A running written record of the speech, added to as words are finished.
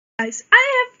Guys,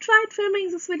 I have tried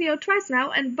filming this video twice now,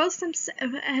 and both times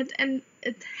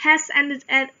it has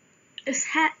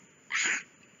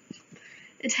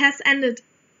ended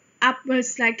up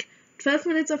with like 12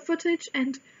 minutes of footage,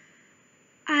 and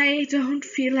I don't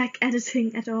feel like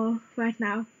editing at all right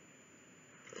now.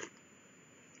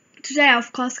 Today I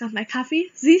of course got my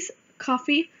coffee. These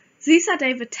are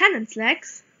David Tennant's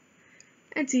legs,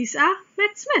 and these are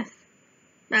Matt Smith.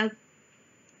 Well,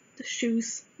 the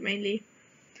shoes mainly.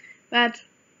 But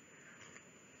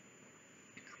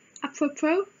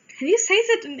apropos, can you say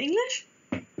that in English?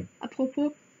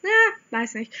 Apropos?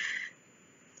 Weiß nicht.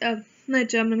 My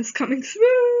German is coming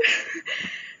through.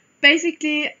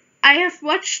 Basically, I have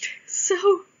watched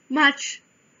so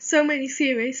many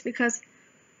series because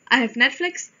I have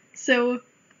Netflix. So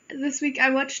this week I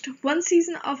watched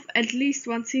at least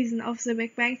one season of The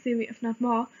Big Bang Theory, if not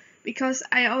more, because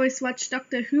I always watch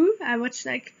Doctor Who. I watched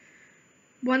like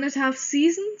 1.5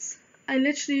 seasons. I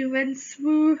literally went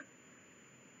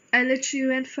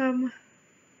from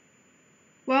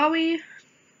Rory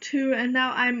to, and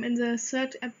now I'm in the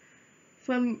third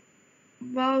from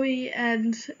Rory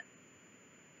and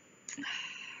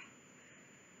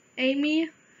Amy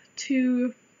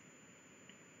to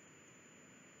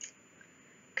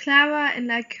Clara in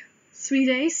like 3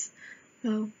 days.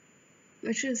 Well,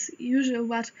 which is usual,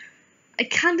 but I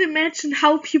can't imagine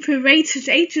how people rated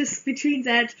ages between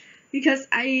that, because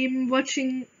I'm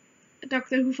watching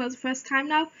Doctor Who for the first time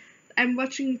now. I'm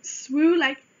watching through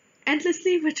like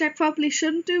endlessly, which I probably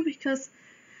shouldn't do because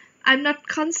I'm not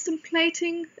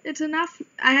contemplating it enough.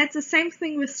 I had the same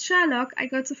thing with Sherlock. I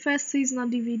got the first season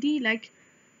on DVD like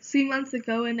 3 months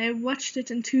ago, and I watched it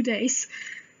in 2 days.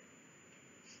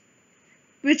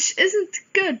 Which isn't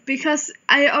good, because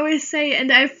I always say, and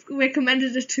I've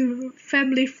recommended it to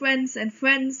friends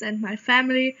and my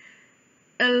family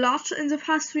a lot in the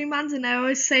past 3 months, and I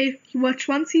always say, you watch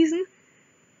one season,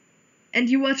 and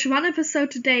you watch one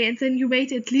episode a day, and then you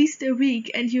wait at least a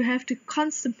week, and you have to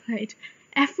contemplate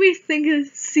every single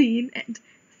scene, and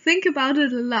think about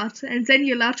it a lot, and then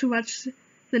you're allowed to watch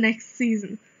the next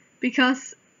season,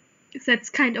 because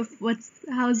that's kind of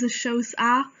how the shows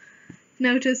are.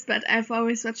 Noticed, but I've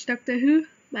always watched Doctor Who,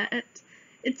 but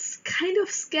it's kind of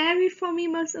scary for me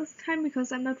most of the time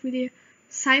because I'm not really a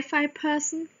sci-fi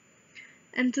person.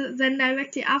 And then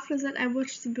directly after that I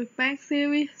watched The Big Bang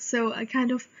Theory, so I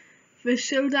kind of will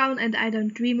chill down and I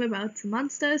don't dream about the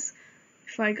monsters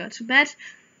before I go to bed.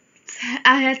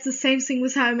 I had the same thing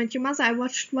with How I Met Your Mother. I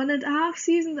watched 1.5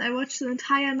 seasons, I watched the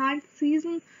entire 9th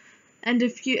season, and a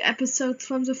few episodes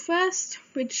from the first,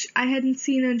 which I hadn't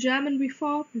seen in German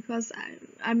before, because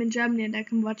I'm in Germany and I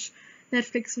can watch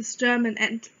Netflix with German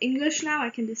and English now, I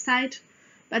can decide.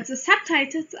 But the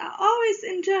subtitles are always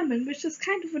in German, which is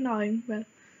kind of annoying. Well,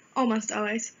 almost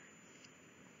always.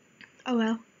 Oh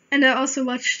well. And I also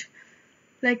watched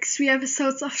like 3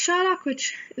 episodes of Sherlock,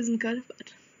 which isn't good,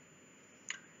 but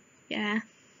yeah.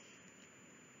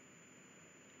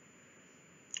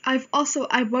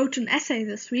 I wrote an essay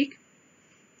this week,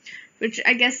 which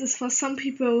I guess is for some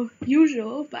people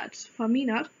usual, but for me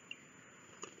not.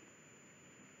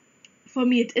 For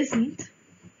me it isn't.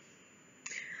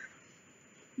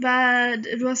 But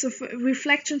it was a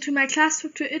reflection to my class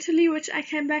trip to Italy, which I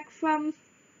came back from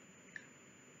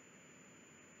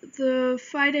the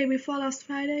Friday before last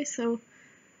Friday, so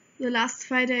the last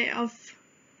Friday of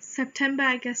September,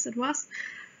 I guess it was.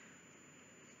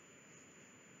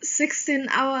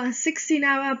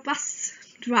 16-hour bus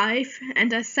drive,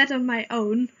 and I sat on my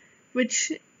own,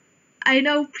 which I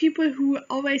know people who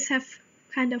always have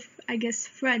kind of, I guess,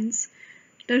 friends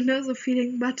don't know the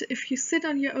feeling, but if you sit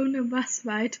on your own in a bus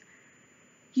ride,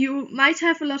 you might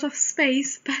have a lot of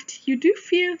space, but you do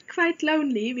feel quite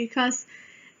lonely, because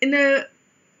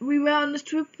we were on a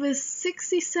trip with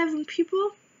 67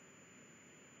 people.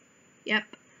 Yep.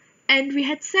 And we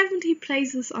had 70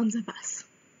 places on the bus.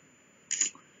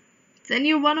 Then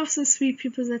you're one of the 3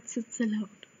 people that sits alone.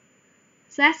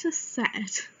 That is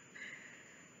sad.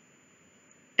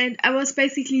 And I was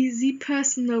basically the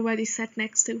person nobody sat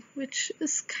next to, which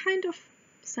is kind of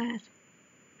sad.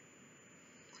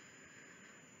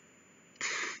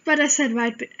 But I sat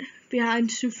right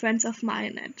behind 2 friends of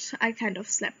mine, and I kind of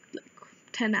slept like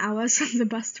 10 hours on the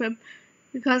bus trip,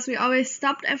 because we always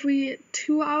stopped every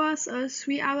 2 hours or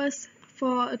 3 hours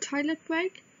for a toilet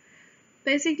break,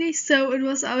 basically. So it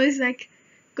was always like,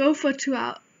 go for 3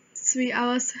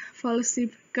 hours, fall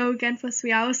asleep, go again for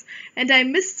 3 hours. And I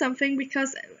missed something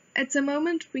because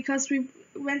we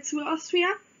went through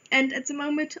Austria, and at the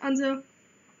moment on the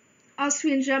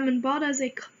Austrian-German border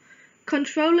they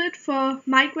control it for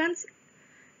migrants,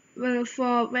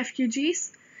 for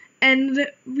refugees, and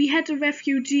we had a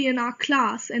refugee in our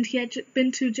class, and he had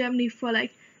been to Germany for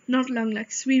like not long,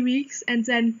 like 3 weeks, and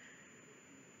then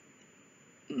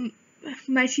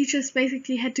my teachers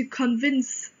basically had to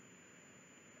convince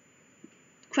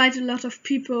quite a lot of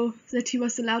people that he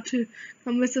was allowed to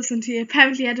come with us, and he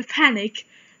apparently had a panic,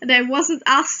 and I wasn't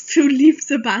asked to leave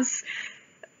the bus.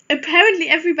 Apparently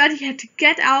everybody had to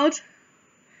get out,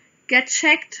 get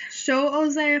checked, show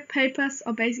all their papers,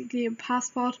 or basically a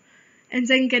passport, and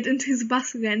then get into the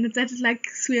bus again, and that is like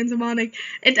 3 in the morning,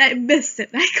 and I missed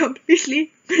it. I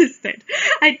completely missed it.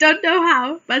 I don't know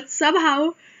how, but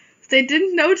somehow they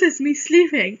didn't notice me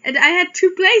sleeping, and I had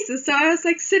 2 places, so I was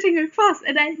like sitting across,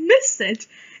 and I missed it,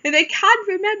 and I can't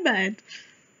remember it.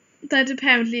 But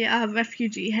apparently a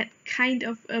refugee had kind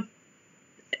of a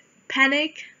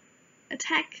panic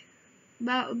attack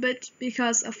a bit,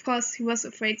 because of course he was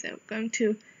afraid they were going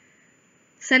to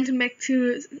send him back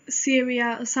to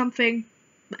Syria or something,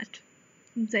 but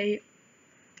they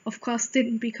of course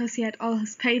didn't, because he had all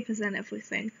his papers and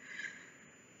everything.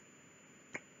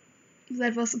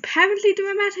 That was apparently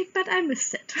dramatic, but I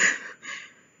missed it.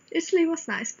 Italy was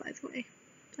nice, by the way.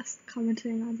 Just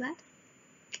commenting on that.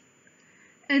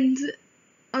 And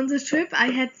on the trip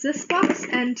I had this box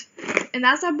and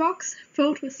another box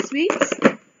filled with sweets.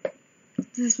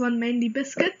 This one mainly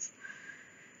biscuits.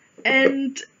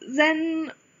 And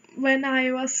then when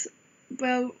I was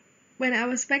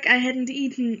back, I hadn't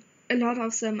eaten a lot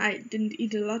of them. I didn't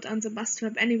eat a lot on the bus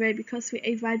trip anyway, because we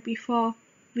ate right before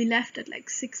we left at like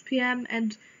 6 p.m.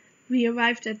 and we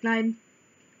arrived at 9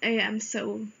 a.m.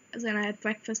 So then I had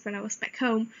breakfast when I was back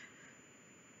home.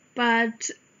 But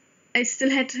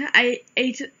I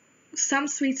ate some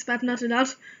sweets, but not a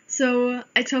lot. So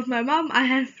I told my mom I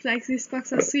have like this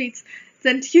box of sweets.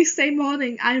 Then Wednesday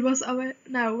morning I was already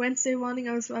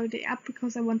up,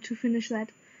 because I want to finish that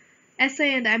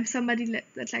essay, and I'm somebody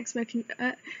that likes working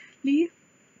early.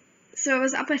 So I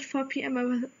was up at 4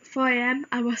 a.m.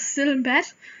 I was still in bed,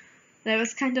 and I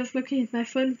was kind of looking at my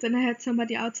phone. Then I had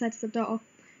somebody outside the door,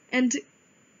 and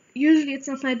usually it's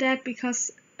not my dad, because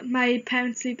my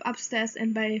parents sleep upstairs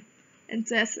and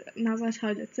there's another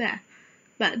toilet there.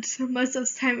 But most of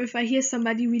the time, if I hear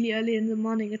somebody really early in the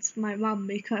morning, it's my mom,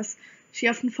 because she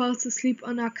often falls asleep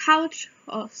on our couch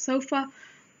or sofa,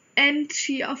 and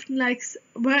she often likes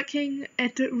working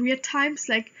at weird times,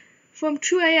 like from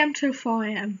 2 a.m. till 4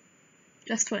 a.m.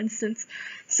 just for instance.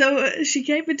 So she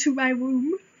came into my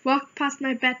room, walked past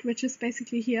my bed, which is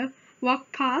basically here,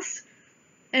 walked past,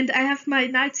 and I have my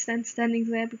nightstand standing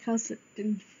there because it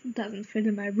doesn't fit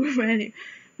in my room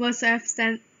anymore. So I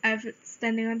have it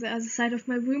standing on the other side of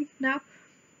my room now,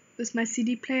 with my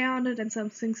CD player on it and some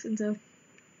things in the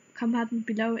compartment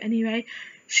below. Anyway,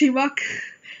 she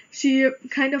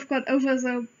kind of got over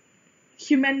the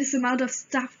humongous amount of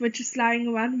stuff which is lying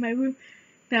around my room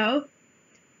now,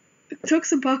 took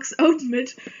the box, opened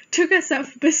it, took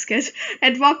herself a biscuit,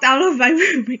 and walked out of my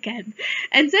room again.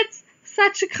 And that's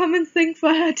such a common thing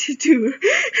for her to do.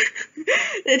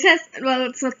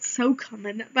 It's not so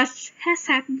common, but it has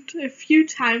happened a few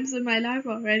times in my life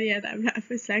already, and I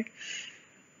was like,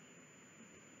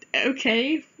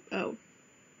 okay, oh.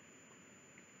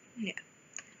 Yeah.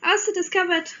 I also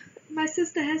discovered my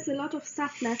sister has a lot of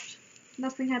stuff left.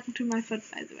 Nothing happened to my foot,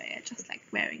 by the way. I just like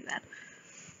wearing that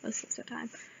most of the time.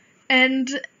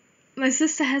 And my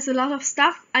sister has a lot of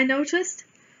stuff, I noticed.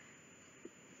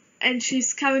 And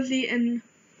she's currently in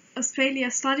Australia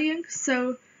studying,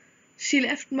 so she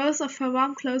left most of her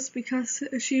warm clothes, because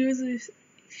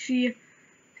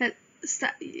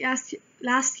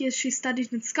last year she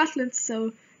studied in Scotland,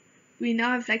 so we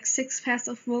now have like 6 pairs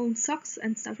of woolen socks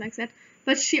and stuff like that.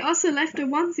 But she also left a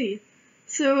onesie.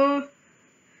 So,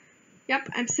 yep,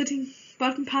 I'm sitting,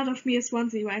 bottom part of me is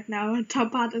onesie right now, and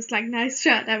top part is like nice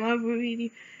shirt. I'm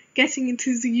already getting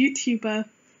into the YouTuber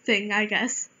thing, I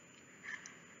guess.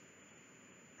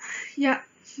 Yeah,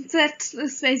 that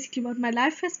is basically what my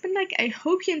life has been like. I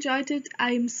hope you enjoyed it.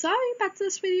 I'm sorry, but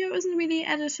this video isn't really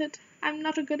edited. I'm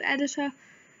not a good editor,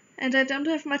 and I don't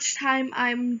have much time.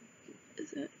 I'm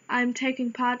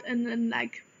taking part in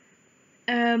like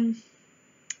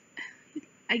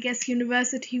I guess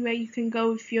university, where you can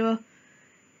go if you're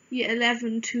year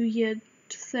 11 to year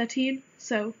 13.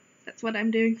 So that's what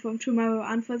I'm doing from tomorrow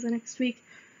on for the next week.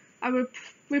 I will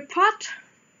report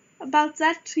about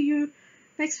that to you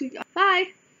next week.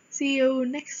 Bye. See you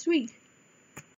next week.